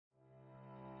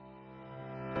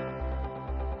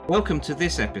Welcome to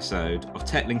this episode of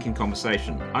TechLink in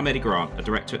Conversation. I'm Eddie Grant, a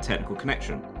director at Technical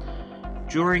Connection.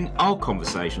 During our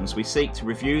conversations, we seek to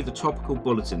review the topical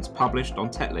bulletins published on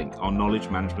TechLink, our knowledge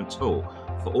management tool,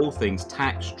 for all things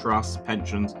tax, trust,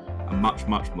 pensions, and much,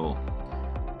 much more.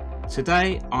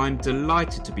 Today, I'm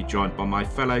delighted to be joined by my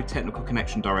fellow Technical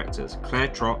Connection directors, Claire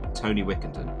Trott and Tony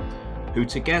Wickenden, who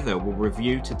together will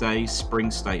review today's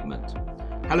spring statement.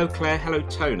 Hello, Claire. Hello,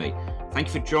 Tony. Thank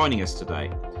you for joining us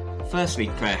today. Firstly,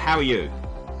 Claire, how are you?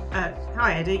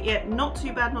 Hi, Eddie. Yeah, not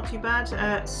too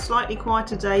bad. Slightly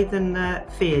quieter day than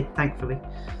feared, thankfully.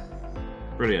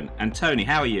 Brilliant. And Tony,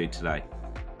 how are you today?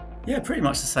 Yeah, pretty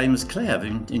much the same as Claire.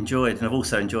 I've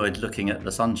also enjoyed looking at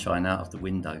the sunshine out of the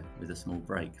window with a small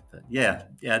break. But yeah,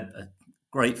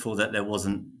 grateful that there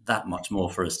wasn't that much more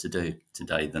for us to do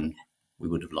today than we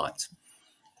would have liked.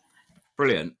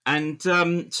 Brilliant. And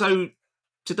so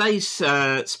today's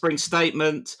spring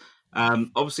statement,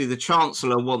 obviously the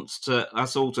Chancellor wants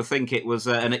us all to think it was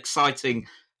an exciting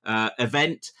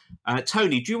event.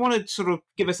 Tony, do you want to sort of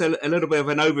give us a little bit of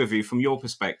an overview from your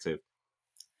perspective?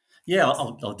 Yeah,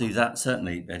 I'll do that,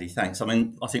 certainly, Eddie. Thanks. I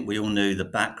mean, I think we all knew the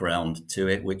background to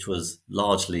it, which was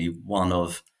largely one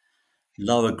of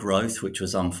lower growth, which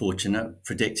was unfortunate,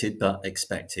 predicted but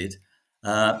expected.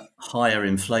 Higher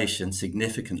inflation,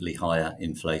 significantly higher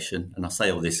inflation, and I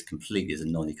say all this completely as a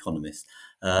non-economist,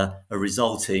 a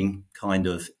resulting kind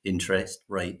of interest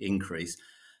rate increase.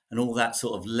 And all that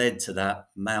sort of led to that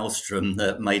maelstrom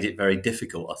that made it very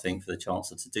difficult, I think, for the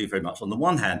Chancellor to do very much. On the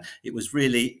one hand, it was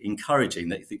really encouraging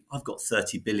that you think, I've got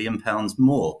 £30 billion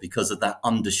more because of that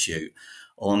undershoot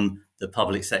on the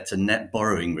public sector net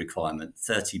borrowing requirement,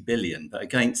 30 billion. But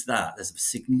against that, there's a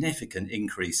significant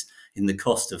increase in the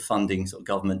cost of funding sort of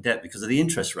government debt because of the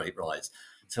interest rate rise.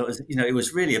 So it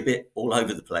was really a bit all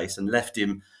over the place and left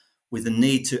him with the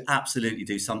need to absolutely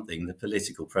do something. The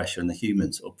political pressure and the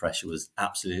human sort of pressure was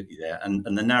absolutely there. And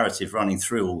the narrative running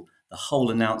through the whole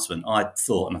announcement, I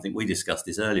thought, and I think we discussed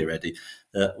this earlier, Eddie,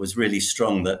 that was really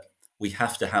strong, that we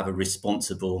have to have a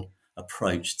responsible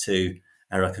approach to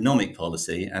our economic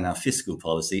policy and our fiscal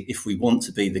policy if we want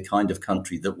to be the kind of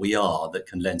country that we are, that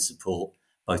can lend support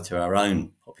both to our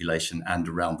own population and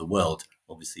around the world,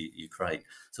 obviously Ukraine.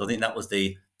 So I think that was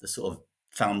the sort of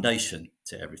foundation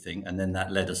to everything, and then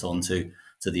that led us on to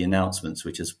the announcements,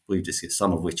 which, as we've discussed,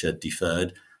 some of which are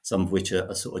deferred, some of which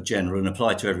are sort of general and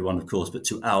apply to everyone, of course, but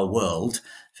to our world.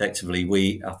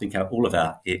 Effectively, I think all of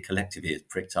our collective ears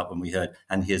pricked up when we heard,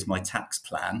 and here's my tax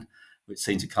plan, which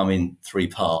seemed to come in three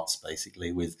parts,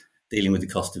 basically, with dealing with the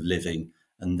cost of living,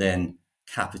 and then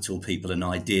capital, people and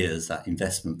ideas, that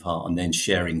investment part, and then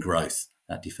sharing growth,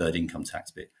 that deferred income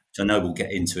tax bit, which I know we'll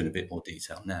get into in a bit more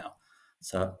detail now.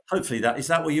 So hopefully is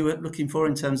that what you were looking for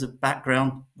in terms of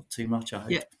background? Not too much, I hope.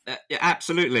 Yeah,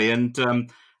 absolutely. And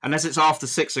as it's after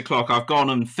 6 o'clock, I've gone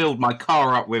and filled my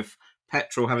car up with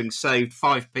petrol, having saved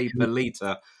 5p per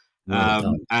litre.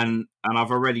 And I've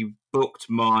already booked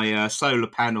my solar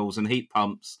panels and heat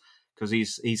pumps because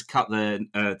he's cut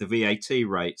the VAT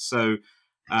rate. So,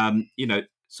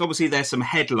 so obviously there's some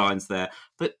headlines there.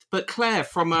 But Claire,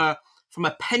 from a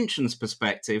pensions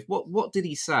perspective, what did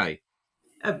he say?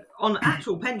 On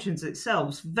actual pensions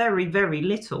itself, very, very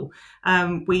little.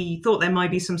 We thought there might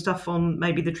be some stuff on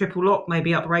maybe the triple lock, maybe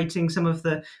uprating some of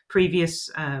the previous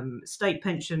state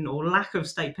pension or lack of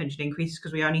state pension increases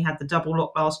because we only had the double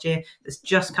lock last year that's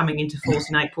just coming into force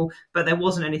in April. But there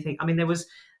wasn't anything. I mean, there was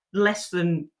less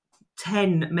than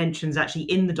 10 mentions actually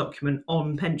in the document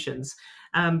on pensions.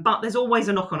 But there's always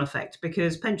a knock-on effect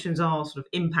because pensions are sort of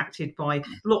impacted by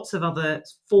lots of other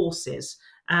forces.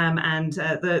 And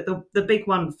the big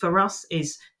one for us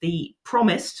is the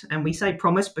promised, and we say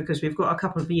promised because we've got a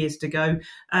couple of years to go,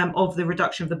 of the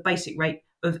reduction of the basic rate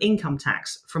of income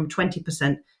tax from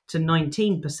 20% to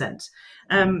 19%.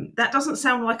 That doesn't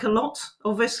sound like a lot,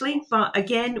 obviously, but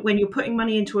again, when you're putting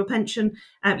money into a pension,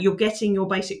 you're getting your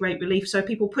basic rate relief. So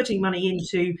people putting money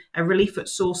into a relief at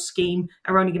source scheme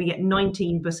are only going to get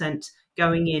 19%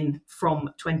 going in from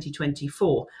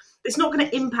 2024. It's not going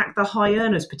to impact the high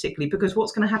earners particularly because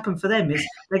what's going to happen for them is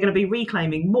they're going to be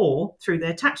reclaiming more through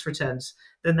their tax returns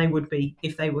than they would be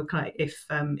if it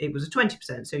was a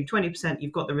 20%. So 20%,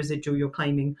 you've got the residual you're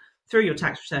claiming through your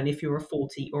tax return if you're a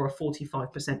 40 or a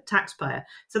 45% taxpayer.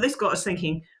 So this got us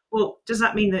thinking, well, does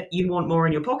that mean that you want more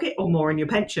in your pocket or more in your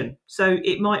pension? So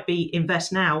it might be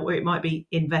invest now or it might be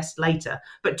invest later.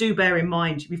 But do bear in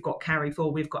mind, we've got carry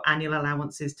forward, we've got annual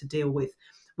allowances to deal with.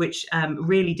 which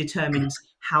really determines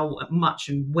how much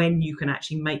and when you can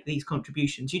actually make these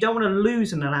contributions. You don't want to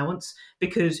lose an allowance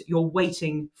because you're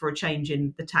waiting for a change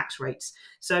in the tax rates.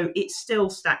 So it still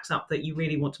stacks up that you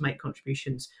really want to make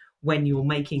contributions when you're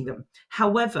making them.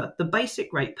 However, the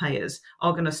basic rate payers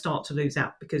are going to start to lose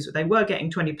out because they were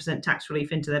getting 20% tax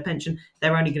relief into their pension.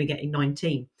 They're only going to get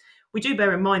 19. We do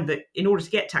bear in mind that in order to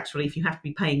get tax relief, you have to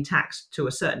be paying tax to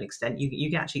a certain extent.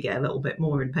 You actually get a little bit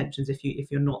more in pensions if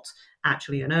you're not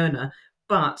actually an earner.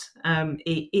 But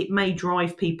it may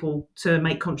drive people to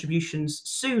make contributions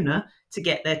sooner to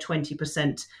get their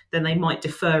 20% than they might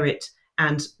defer it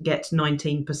and get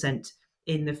 19%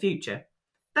 in the future.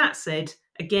 That said,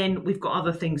 again, we've got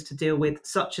other things to deal with,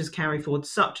 such as carry forward,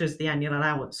 such as the annual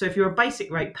allowance. So if you're a basic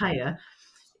rate payer,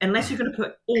 unless you're going to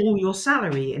put all your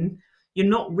salary in, you're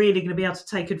not really going to be able to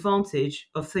take advantage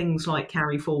of things like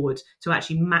carry forward to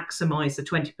actually maximise the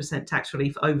 20% tax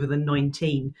relief over the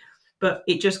 19. But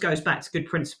it just goes back to good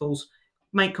principles.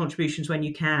 Make contributions when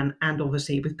you can, and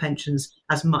obviously with pensions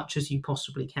as much as you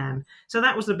possibly can. So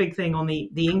that was the big thing on the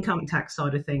income tax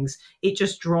side of things. It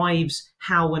just drives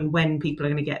how and when people are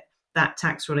going to get that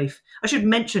tax relief. I should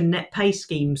mention net pay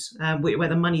schemes where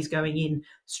the money's going in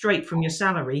straight from your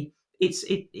salary.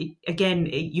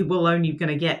 You will only going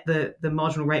to get the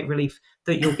marginal rate relief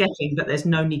that you're getting, but there's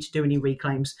no need to do any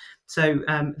reclaims. So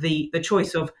the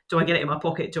choice of do I get it in my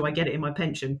pocket, do I get it in my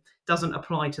pension, doesn't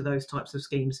apply to those types of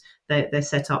schemes. They're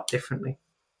set up differently.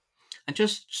 And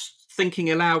just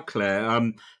thinking aloud,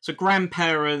 Claire, so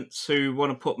grandparents who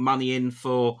want to put money in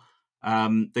for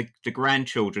the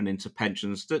grandchildren into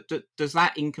pensions, does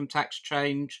that income tax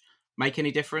change make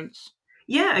any difference?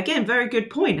 Yeah, again, very good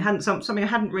point. Something I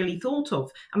hadn't really thought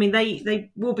of. I mean,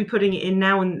 they will be putting it in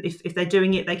now, and if they're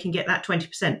doing it, they can get that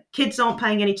 20%. Kids aren't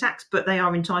paying any tax, but they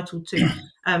are entitled to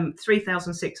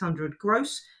 3,600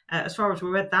 gross. As far as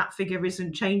we're aware, that figure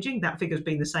isn't changing. That figure's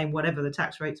been the same, whatever the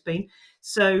tax rate's been.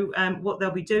 So what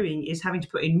they'll be doing is having to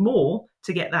put in more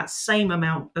to get that same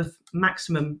amount of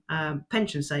maximum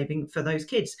pension saving for those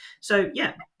kids. So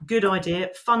yeah, good idea.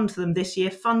 Fund them this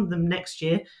year, fund them next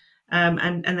year.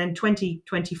 And then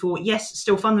 2024, yes,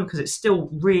 still fund them because it's still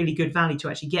really good value to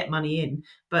actually get money in.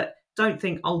 But don't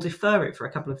think I'll defer it for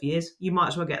a couple of years. You might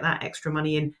as well get that extra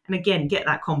money in. And again, get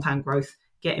that compound growth,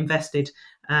 get invested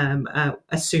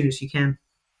as soon as you can.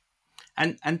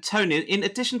 And Tony, in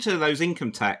addition to those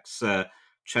income tax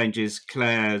changes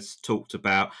Claire's talked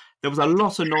about, there was a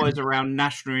lot of noise around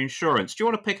national insurance. Do you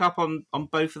want to pick up on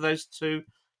both of those two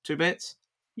bits?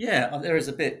 Yeah, there is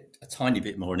a tiny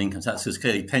bit more on income tax because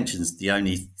clearly pensions the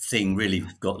only thing really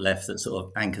we've got left that sort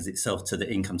of anchors itself to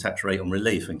the income tax rate on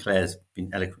relief, and Claire's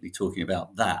been eloquently talking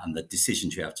about that and the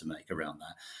decisions you have to make around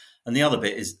that. And the other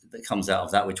bit is that comes out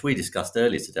of that, which we discussed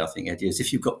earlier today, I think, Eddie, is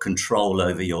if you've got control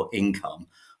over your income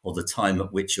or the time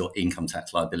at which your income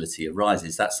tax liability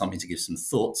arises, that's something to give some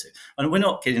thought to. And we're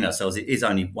not kidding ourselves, it is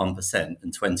only 1%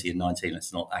 and 20 and 19,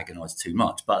 let's not agonise too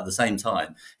much. But at the same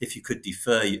time, if you could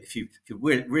defer, if you're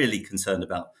really concerned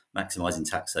about maximising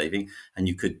tax saving and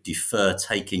you could defer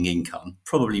taking income,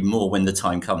 probably more when the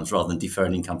time comes rather than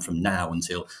deferring income from now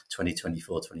until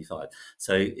 2024, 25.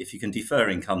 So if you can defer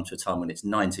income to a time when it's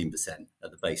 19%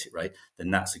 at the basic rate, then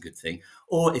that's a good thing.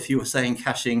 Or if you were saying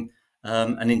cashing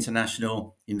an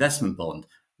international investment bond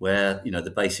where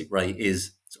the basic rate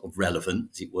is sort of relevant,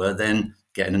 as it were, then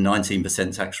getting a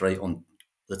 19% tax rate on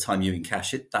the time you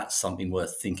encash it, that's something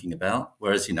worth thinking about.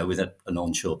 Whereas, with an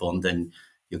onshore bond, then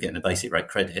you're getting a basic rate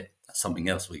credit. That's something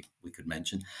else we could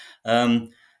mention. And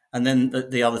then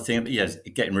the other thing, is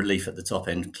getting relief at the top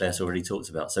end, Claire's already talked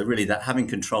about. So really that having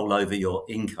control over your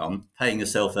income, paying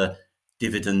yourself a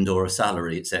dividend or a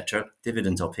salary, etc.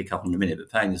 Dividends I'll pick up in a minute,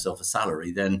 but paying yourself a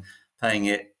salary, then paying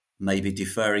it, maybe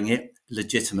deferring it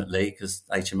legitimately, because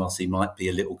HMRC might be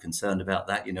a little concerned about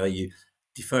that. Are you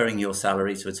deferring your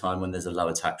salary to a time when there's a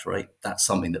lower tax rate? That's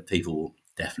something that people will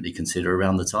definitely consider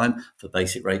around the time for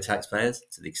basic rate taxpayers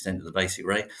to the extent of the basic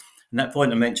rate. And that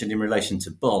point I mentioned in relation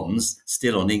to bonds,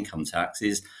 still on income tax,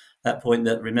 is that point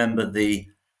that remember the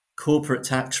corporate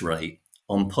tax rate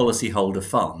on policyholder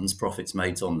funds, profits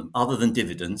made on them, other than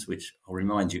dividends, which I'll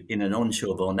remind you, in an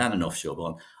onshore bond and an offshore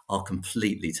bond, are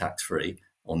completely tax-free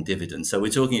on dividends. So we're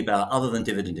talking about other than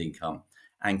dividend income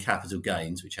and capital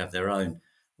gains, which have their own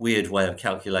weird way of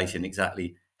calculating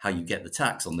exactly how you get the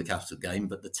tax on the capital gain,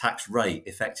 but the tax rate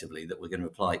effectively that we're going to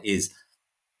apply is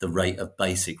the rate of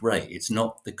basic rate. It's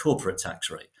not the corporate tax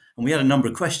rate. And we had a number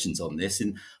of questions on this.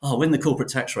 When the corporate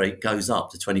tax rate goes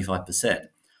up to 25%,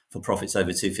 for profits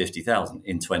over 250,000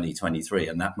 in 2023,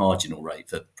 and that marginal rate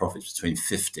for profits between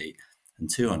 50 and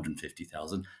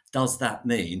 250,000, does that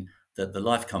mean that the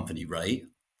life company rate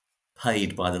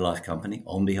paid by the life company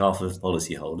on behalf of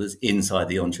policyholders inside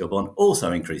the onshore bond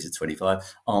also increases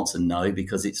 25? Answer no,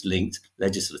 because it's linked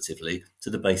legislatively to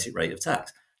the basic rate of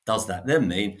tax. Does that then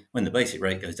mean when the basic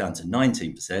rate goes down to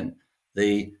 19%,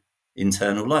 the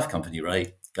internal life company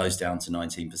rate goes down to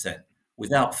 19%?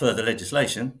 Without further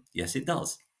legislation, yes, it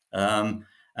does. And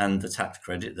the tax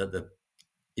credit that the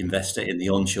investor in the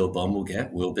onshore bond will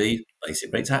get will be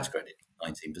basic rate tax credit,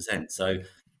 19%. So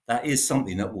that is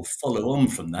something that will follow on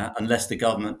from that unless the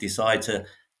government decide to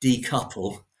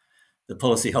decouple the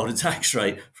policyholder tax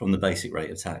rate from the basic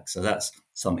rate of tax. So that's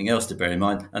something else to bear in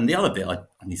mind. And the other bit I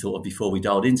only thought of before we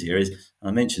dialed into here is,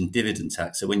 I mentioned dividend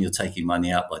tax. So when you're taking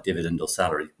money out by dividend or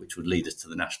salary, which would lead us to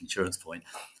the national insurance point,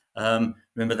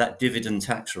 remember that dividend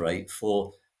tax rate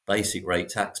for basic rate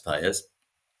taxpayers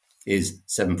is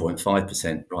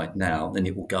 7.5% right now. Then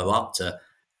it will go up to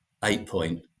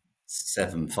 8.75%,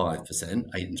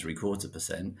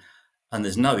 8.75%. And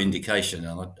there's no indication,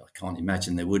 and I can't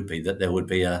imagine there would be, that there would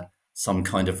be some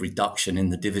kind of reduction in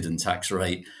the dividend tax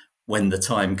rate when the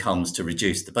time comes to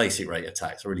reduce the basic rate of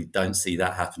tax. I really don't see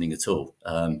that happening at all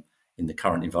in the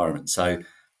current environment. So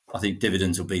I think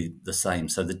dividends will be the same.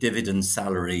 So the dividend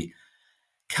salary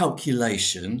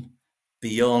calculation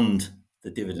beyond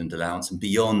the dividend allowance and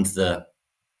beyond the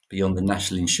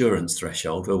national insurance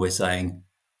threshold, where we're saying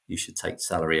you should take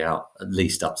salary out at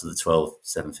least up to the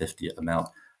 12,750 amount,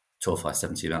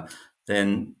 12,570 amount,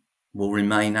 then will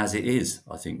remain as it is,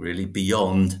 I think, really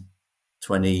beyond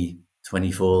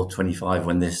 2024, 25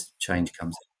 when this change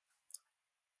comes in.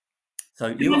 So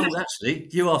you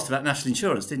asked about national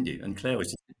insurance, didn't you? And Claire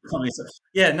was just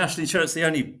yeah, national insurance. The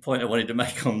only point I wanted to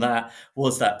make on that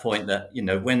was that point that,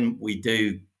 when we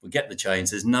get the change,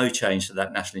 there's no change to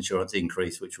that national insurance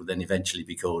increase, which will then eventually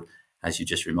be called, as you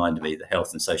just reminded me, the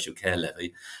Health and Social Care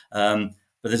Levy. But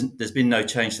there's been no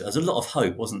change. There's a lot of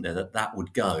hope, wasn't there, that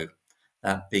would go,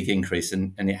 that big increase,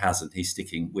 and it hasn't. He's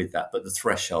sticking with that. But the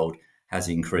threshold has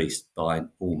increased by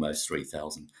almost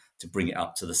 3,000 to bring it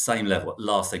up to the same level. At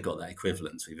last, they got that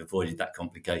equivalence. We've avoided that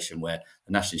complication where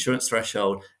the national insurance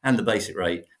threshold and the basic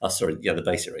rate, the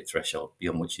basic rate threshold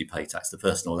beyond which you pay tax, the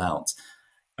personal allowance,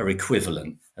 are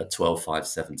equivalent at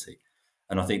 12,570.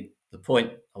 And I think the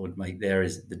point I would make there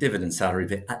is the dividend salary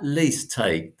bit, at least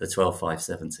take the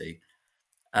 12,570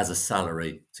 as a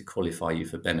salary to qualify you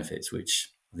for benefits,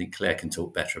 which I think Claire can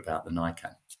talk better about than I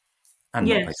can. And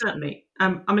yeah, certainly.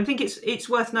 I think it's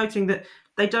worth noting that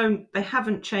they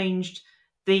haven't changed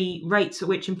the rates at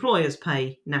which employers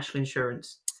pay national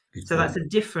insurance. So that's a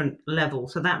different level.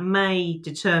 So that may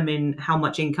determine how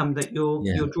much income that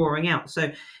you're drawing out.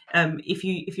 So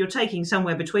if you're taking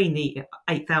somewhere between the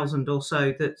 8,000 or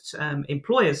so that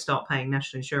employers start paying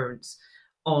national insurance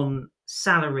on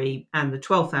salary and the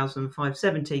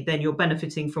 12,570, then you're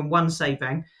benefiting from one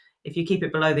saving. If you keep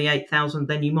it below the 8,000,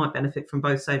 then you might benefit from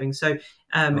both savings. So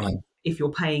right. If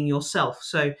you're paying yourself.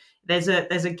 So there's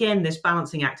again this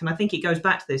balancing act. And I think it goes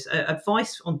back to this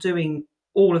advice on doing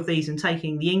all of these and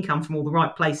taking the income from all the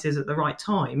right places at the right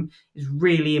time is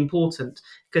really important,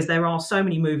 because there are so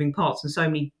many moving parts and so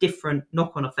many different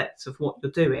knock-on effects of what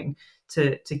you're doing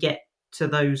to get to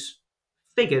those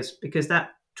figures, because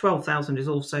that 12,000 is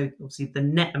also obviously the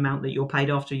net amount that you're paid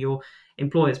after your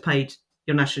employer's paid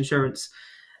your national insurance.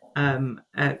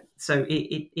 So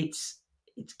it's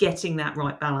getting that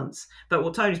right balance. But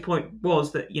what Tony's point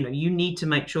was that, you need to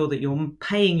make sure that you're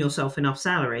paying yourself enough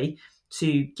salary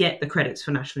to get the credits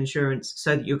for national insurance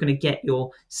so that you're going to get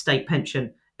your state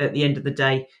pension at the end of the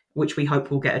day, which we hope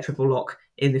will get a triple lock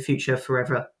in the future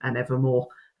forever and evermore.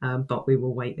 But we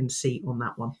will wait and see on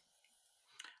that one.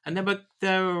 And then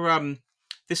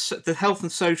the Health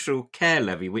and Social Care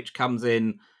Levy, which comes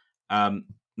in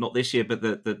not this year, but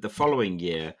the following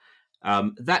year,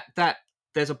 that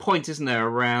there's a point, isn't there,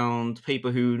 around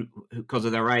people who, because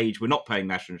of their age, were not paying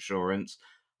national insurance,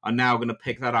 are now going to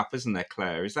pick that up, isn't there,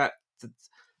 Claire? Is that? Do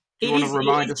you want to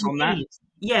remind us on that?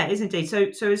 Yeah, it is indeed. So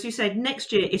as you said,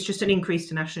 next year it's just an increase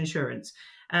to national insurance.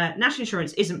 National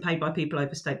insurance isn't paid by people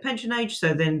over state pension age,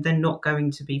 so then they're not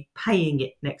going to be paying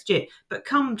it next year. But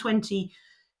come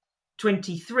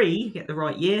 2023, get the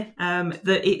right year,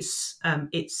 that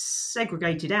it's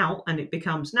segregated out and it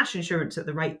becomes national insurance at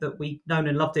the rate that we've known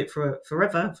and loved it for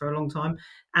forever, for a long time,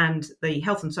 and the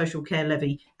Health and Social Care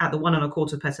Levy at the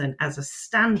 1.25% as a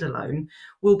standalone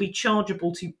will be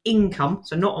chargeable to income,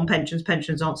 so not on pensions.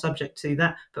 Pensions aren't subject to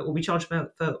that, but will be chargeable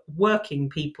for working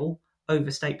people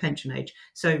over state pension age.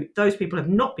 So those people have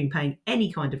not been paying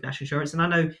any kind of national insurance, and I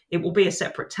know it will be a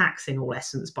separate tax in all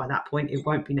essence by that point. It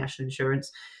won't be national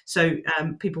insurance. So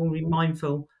people will be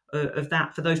mindful of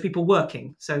that for those people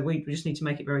working. So we just need to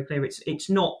make it very clear. It's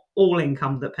not all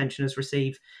income that pensioners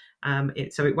receive.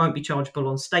 So it won't be chargeable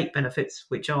on state benefits,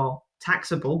 which are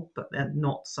taxable, but they're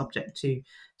not subject to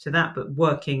that. But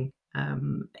working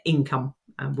income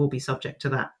will be subject to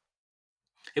that.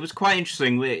 It was quite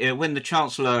interesting when the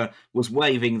Chancellor was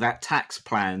waving that tax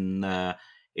plan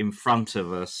in front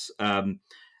of us.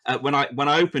 When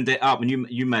I opened it up, and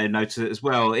you may have noticed it as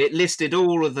well, it listed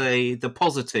all of the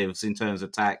positives in terms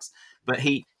of tax, but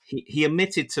he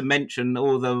omitted to mention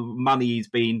all the money he's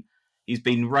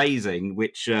been raising,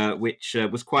 which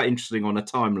was quite interesting on a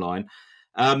timeline.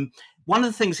 One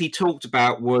of the things he talked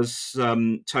about was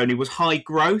Tony, was high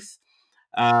growth,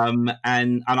 and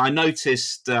I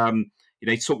noticed.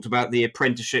 He talked about the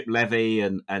apprenticeship levy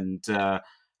and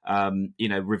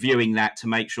reviewing that to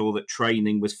make sure that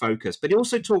training was focused. But he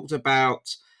also talked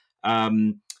about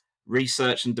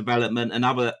research and development and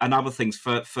other things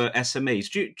for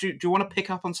SMEs. Do you want to pick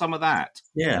up on some of that?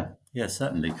 Yeah,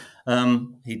 certainly.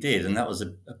 He did, and that was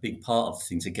a big part of the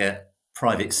thing, to get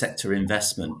private sector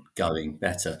investment going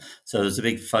better. So there's a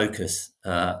big focus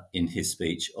in his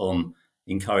speech on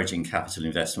encouraging capital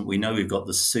investment. We know we've got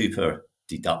the super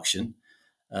deduction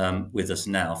with us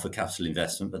now for capital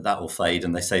investment, but that will fade.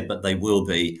 And they say, but they will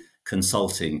be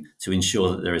consulting to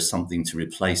ensure that there is something to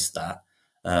replace that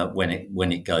when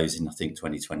it goes in, I think,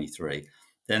 2023.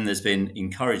 Then there's been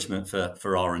encouragement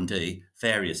for R&D,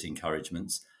 various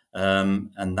encouragements,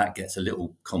 and that gets a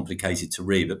little complicated to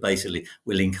read. But basically,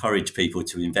 we'll encourage people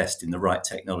to invest in the right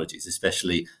technologies,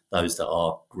 especially those that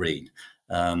are green,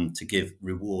 to give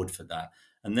reward for that.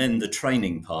 And then the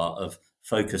training part of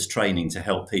focused training to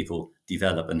help people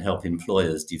develop and help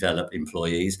employers develop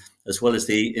employees, as well as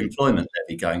the employment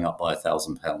levy going up by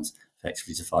 £1,000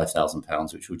 effectively to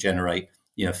 £5,000, which will generate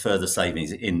further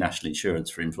savings in national insurance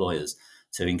for employers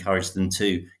to encourage them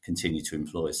to continue to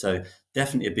employ. So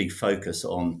definitely a big focus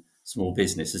on small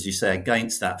business, as you say,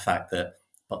 against that fact that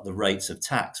but the rates of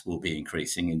tax will be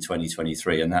increasing in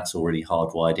 2023, and that's already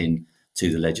hardwired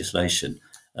into the legislation.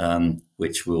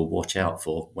 Which we'll watch out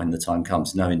for when the time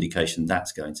comes. No indication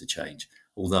that's going to change,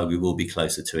 although we will be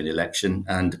closer to an election,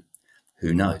 and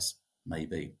who knows,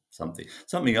 maybe something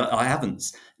I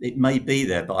haven't, it may be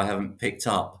there, but I haven't picked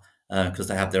up because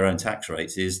they have their own tax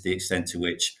rates, is the extent to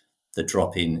which the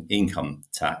drop in income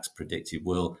tax predicted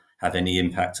will have any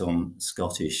impact on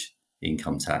Scottish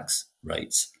income tax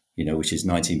rates, which is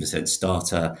 19%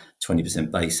 starter, 20%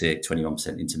 basic,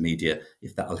 21% intermediate,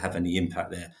 if that will have any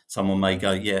impact there. Someone may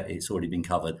go, yeah, it's already been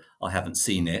covered. I haven't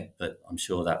seen it, but I'm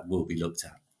sure that will be looked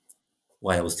at.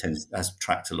 Wales has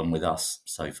tracked along with us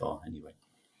so far anyway.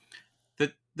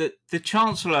 The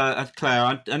Chancellor,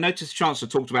 Claire, I noticed the Chancellor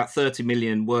talked about 30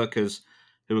 million workers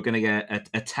who are going to get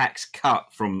a tax cut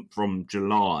from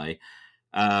July.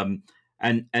 And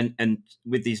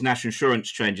with these national insurance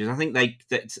changes, I think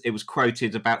that it was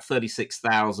quoted about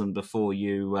 36,000 before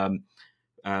you're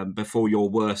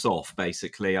worse off,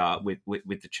 basically,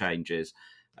 with the changes.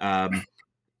 But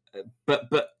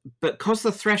because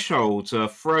the thresholds are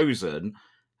frozen,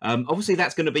 obviously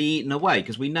that's going to be eaten away,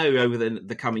 because we know over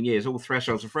the coming years all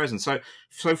thresholds are frozen. So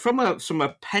from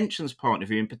a pensions point of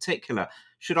view in particular,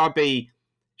 should I be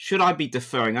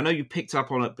deferring? I know you picked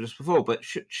up on it just before, but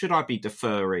should I be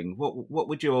deferring? What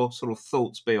would your sort of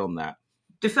thoughts be on that?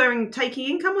 Deferring taking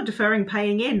income or deferring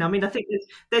paying in? I mean, I think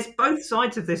there's both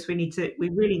sides of this we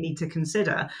really need to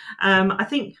consider. I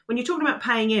think when you're talking about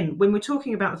paying in, when we're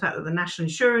talking about the fact that the national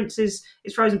insurance is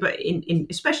frozen, but in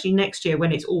especially next year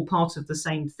when it's all part of the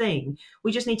same thing,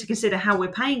 we just need to consider how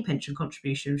we're paying pension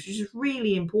contributions, which is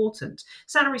really important.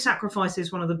 Salary sacrifice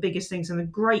is one of the biggest things and a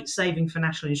great saving for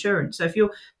national insurance. So if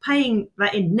you're paying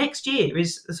that in next year,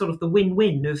 is sort of the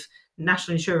win-win of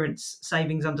national insurance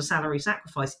savings under salary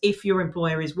sacrifice, if your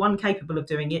employer is, one, capable of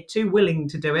doing it, two, willing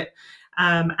to do it,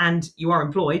 and you are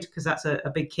employed, because that's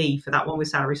a big key for that one with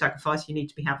salary sacrifice. You need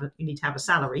to have a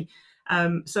salary.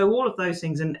 So all of those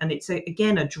things, and it's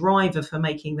again a driver for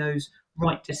making those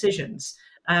right decisions.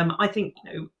 I think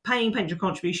paying pension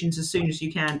contributions as soon as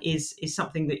you can is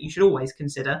something that you should always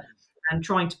consider, and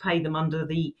trying to pay them under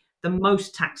the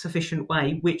most tax efficient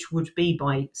way, which would be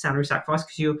by salary sacrifice,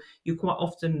 because you're quite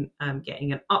often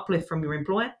getting an uplift from your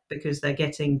employer because they're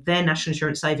getting their national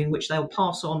insurance saving, which they'll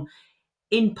pass on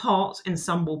in part, and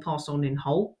some will pass on in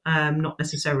whole, not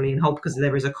necessarily in whole, because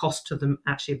there is a cost to them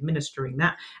actually administering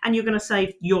that. And you're going to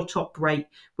save your top rate,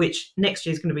 which next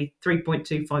year is going to be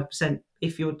 3.25%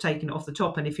 if you're taking it off the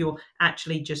top. And if you're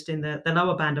actually just in the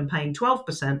lower band and paying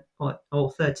 12%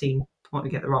 or 13, might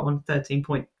we get the right one,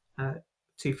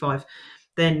 13.25,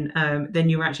 then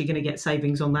you're actually going to get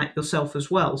savings on that yourself as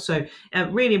well. So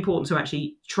really important to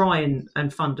actually try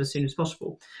and fund as soon as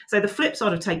possible. So the flip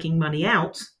side of taking money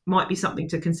out might be something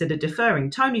to consider deferring.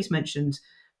 Tony's mentioned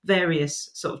various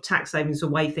sort of tax savings, the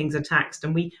way things are taxed.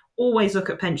 And we always look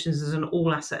at pensions as an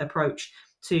all asset approach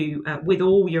to with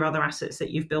all your other assets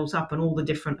that you've built up and all the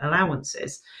different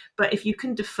allowances. But if you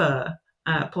can defer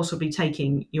possibly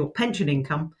taking your pension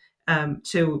income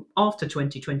to after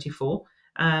 2024,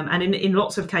 and in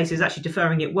lots of cases actually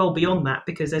deferring it well beyond that,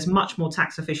 because there's much more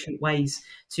tax efficient ways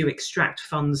to extract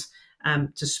funds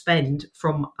to spend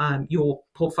from your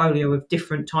portfolio of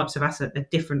different types of asset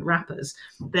at different wrappers,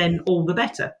 then all the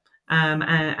better.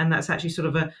 And that's actually sort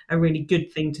of a really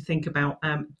good thing to think about.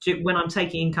 When I'm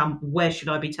taking income, where should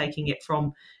I be taking it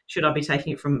from? Should I be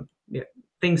taking it from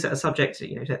things that are subject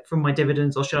to, from my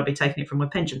dividends, or should I be taking it from my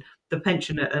pension? The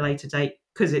pension at a later date,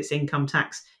 because it's income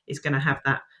tax, is going to have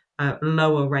that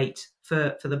lower rate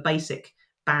for the basic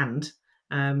band.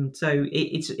 So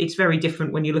it's very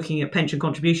different when you're looking at pension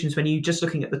contributions, when you're just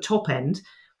looking at the top end.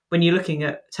 When you're looking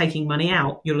at taking money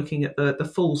out, you're looking at the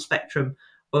full spectrum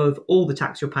of all the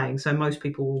tax you're paying. So most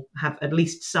people will have at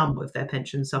least some of their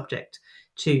pension subject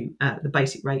to the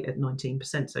basic rate at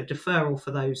 19%. So deferral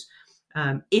for those,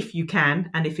 if you can,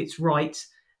 and if it's right,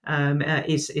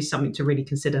 is something to really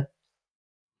consider.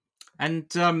 And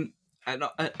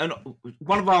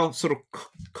one of our sort of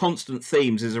constant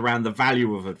themes is around the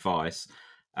value of advice.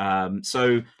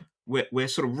 So we're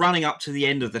sort of running up to the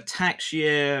end of the tax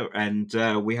year, and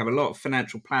we have a lot of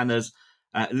financial planners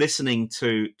listening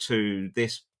to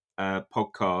this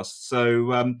podcast.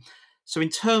 So in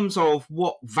terms of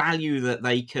what value that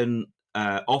they can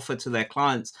offer to their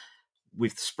clients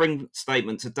with spring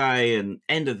statement today and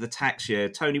end of the tax year,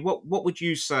 Tony, what would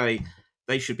you say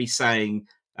they should be saying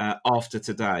after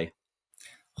today?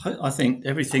 I think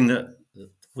everything that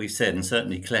we've said, and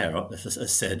certainly Claire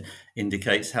has said,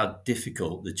 indicates how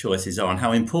difficult the choices are and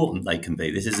how important they can be.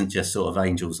 This isn't just sort of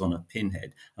angels on a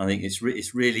pinhead. I think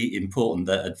it's really important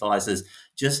that advisors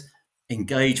just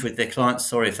engage with their clients.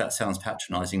 Sorry if that sounds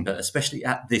patronising, but especially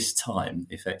at this time,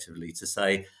 effectively, to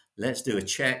say, let's do a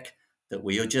check that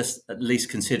we are just at least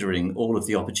considering all of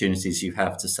the opportunities you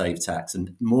have to save tax.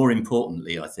 And more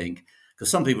importantly, I think, because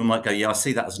some people might go, yeah, I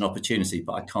see that as an opportunity,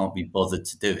 but I can't be bothered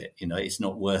to do it. It's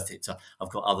not worth it.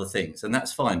 I've got other things, and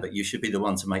that's fine. But you should be the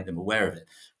one to make them aware of it,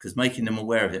 because making them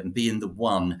aware of it and being the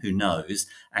one who knows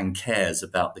and cares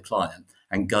about the client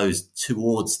and goes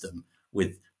towards them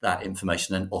with that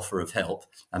information and offer of help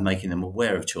and making them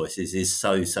aware of choices is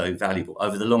so valuable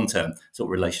over the long term. It's what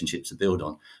relationships are built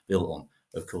on,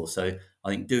 of course. So I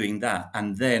think doing that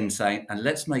and then saying, and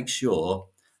let's make sure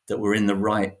that we're in the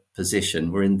right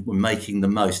position. We're making the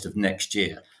most of next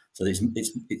year. So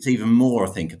it's even more, I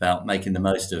think, about making the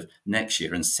most of next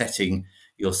year and setting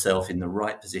yourself in the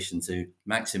right position to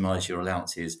maximise your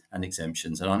allowances and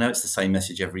exemptions. And I know it's the same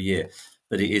message every year,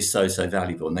 but it is so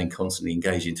valuable, and then constantly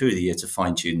engaging through the year to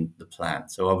fine-tune the plan.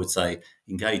 So I would say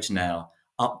engage now,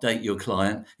 update your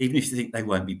client, even if you think they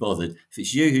won't be bothered. If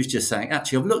it's you who's just saying,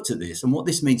 actually, I've looked at this and what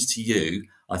this means to you,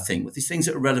 I think, with these things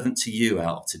that are relevant to you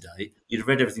out of today, you'd have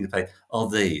read everything to pay, are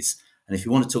these. And if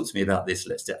you want to talk to me about this,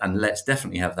 let's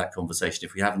definitely have that conversation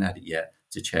if we haven't had it yet,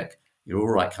 to check you're all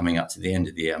right coming up to the end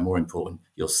of the year. More important,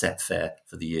 you're set fair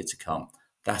for the year to come.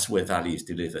 That's where value is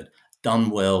delivered.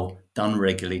 Done well, done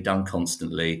regularly, done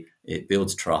constantly, it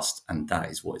builds trust, and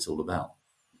that is what it's all about.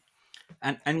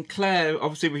 And Claire,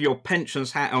 obviously with your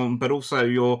pensions hat on, but also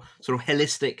your sort of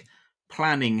holistic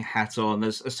planning hat on,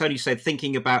 as Tony said,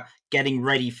 thinking about getting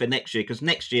ready for next year, because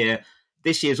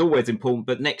this year is always important,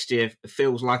 but next year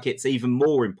feels like it's even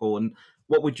more important.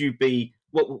 What would you be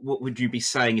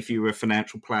saying if you were a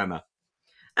financial planner?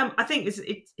 I think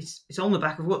it's on the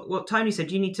back of what Tony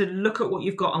said. You need to look at what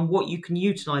you've got and what you can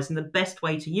utilise and the best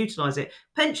way to utilise it.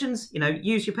 Pensions,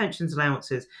 use your pensions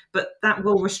allowances, but that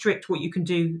will restrict what you can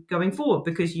do going forward,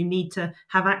 because you need to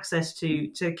have access to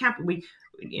capital.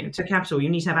 To capital, you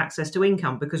need to have access to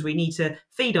income, because we need to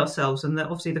feed ourselves, and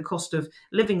obviously the cost of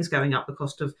living is going up, the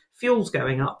cost of fuel's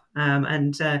going up,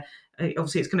 and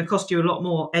obviously it's going to cost you a lot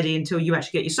more, Eddie, until you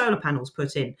actually get your solar panels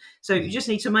put in. So you just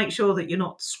need to make sure that you're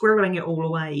not squirreling it all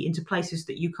away into places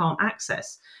that you can't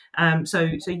access. So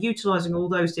utilising all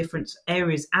those different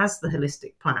areas as the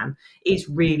holistic plan is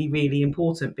really, really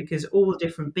important, because all the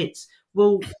different bits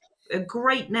will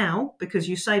great now because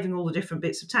you're saving all the different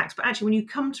bits of tax. But actually, when you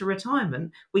come to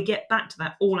retirement, we get back to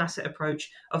that all asset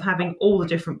approach of having all the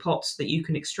different pots that you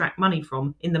can extract money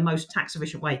from in the most tax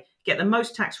efficient way. Get the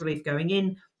most tax relief going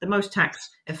in, the most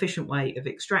tax efficient way of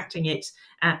extracting it,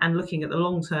 and looking at the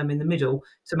long term in the middle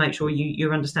to make sure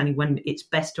you're understanding when it's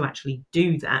best to actually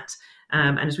do that.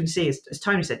 And as we can see, as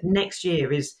Tony said, next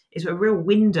year is a real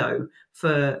window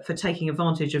for taking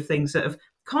advantage of things that have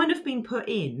kind of been put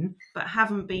in but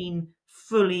haven't been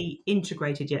fully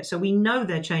integrated yet. So we know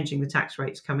they're changing the tax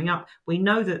rates coming up. We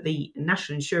know that the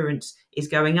national insurance is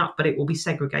going up, but it will be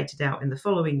segregated out in the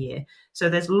following year. So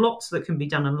there's lots that can be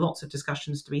done and lots of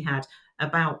discussions to be had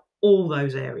about all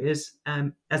those areas.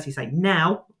 As you say,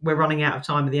 now we're running out of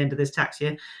time at the end of this tax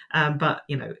year, but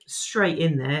straight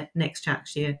in there next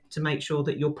tax year to make sure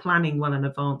that you're planning well in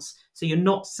advance, so you're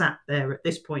not sat there at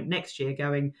this point next year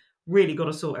going, really got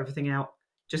to sort everything out.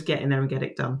 Just get in there and get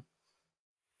it done.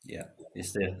 Yeah,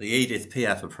 it's the Edith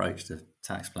Piaf approach to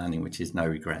tax planning, which is no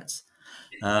regrets.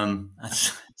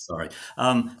 Sorry,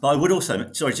 but I would also,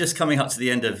 just coming up to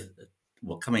the end of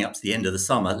the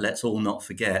summer, let's all not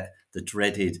forget the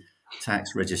dreaded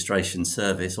tax registration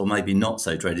service, or maybe not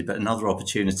so dreaded, but another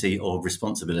opportunity or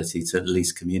responsibility to at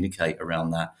least communicate around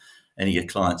that. Any of your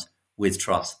clients with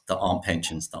trust that aren't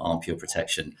pensions, that aren't pure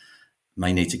protection,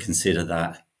 may need to consider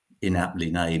that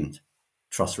inaptly named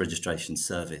trust registration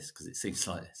service, because it seems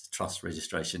like it's trust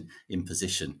registration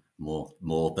imposition more,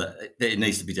 but it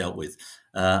needs to be dealt with.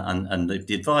 And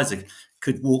the advisor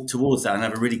could walk towards that and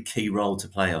have a really key role to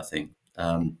play, I think.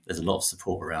 There's a lot of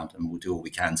support around, and we'll do all we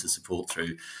can to support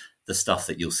through the stuff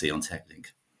that you'll see on TechLink.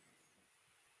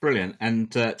 Brilliant.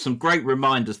 And some great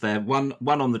reminders there. One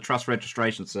on the trust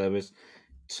registration service,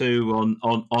 two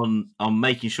on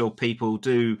making sure people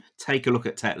do take a look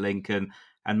at TechLink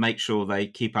and make sure they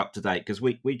keep up to date, because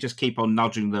we just keep on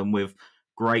nudging them with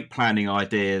great planning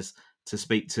ideas to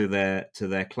speak to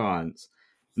their clients.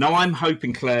 Now, I'm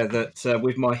hoping, Claire, that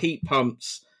with my heat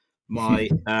pumps, my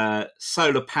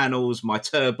solar panels, my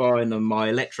turbine, and my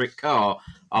electric car,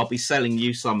 I'll be selling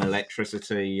you some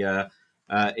electricity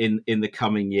in the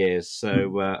coming years.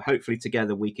 So hopefully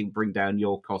together we can bring down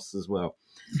your costs as well.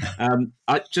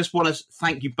 I just want to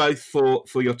thank you both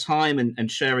for your time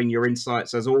and sharing your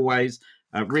insights as always.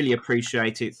 Really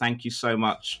appreciate it. Thank you so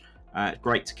much.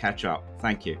 Great to catch up.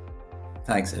 Thank you.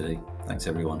 Thanks, Eddie. Thanks,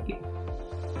 everyone.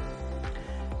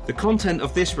 The content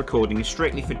of this recording is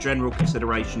strictly for general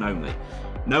consideration only.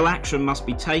 No action must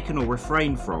be taken or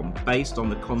refrained from based on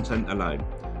the content alone.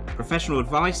 Professional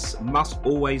advice must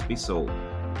always be sought.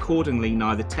 Accordingly,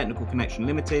 neither Technical Connection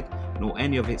Limited nor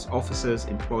any of its officers,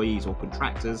 employees or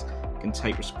contractors can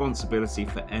take responsibility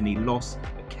for any loss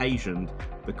occasioned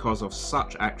because of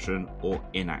such action or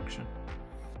inaction.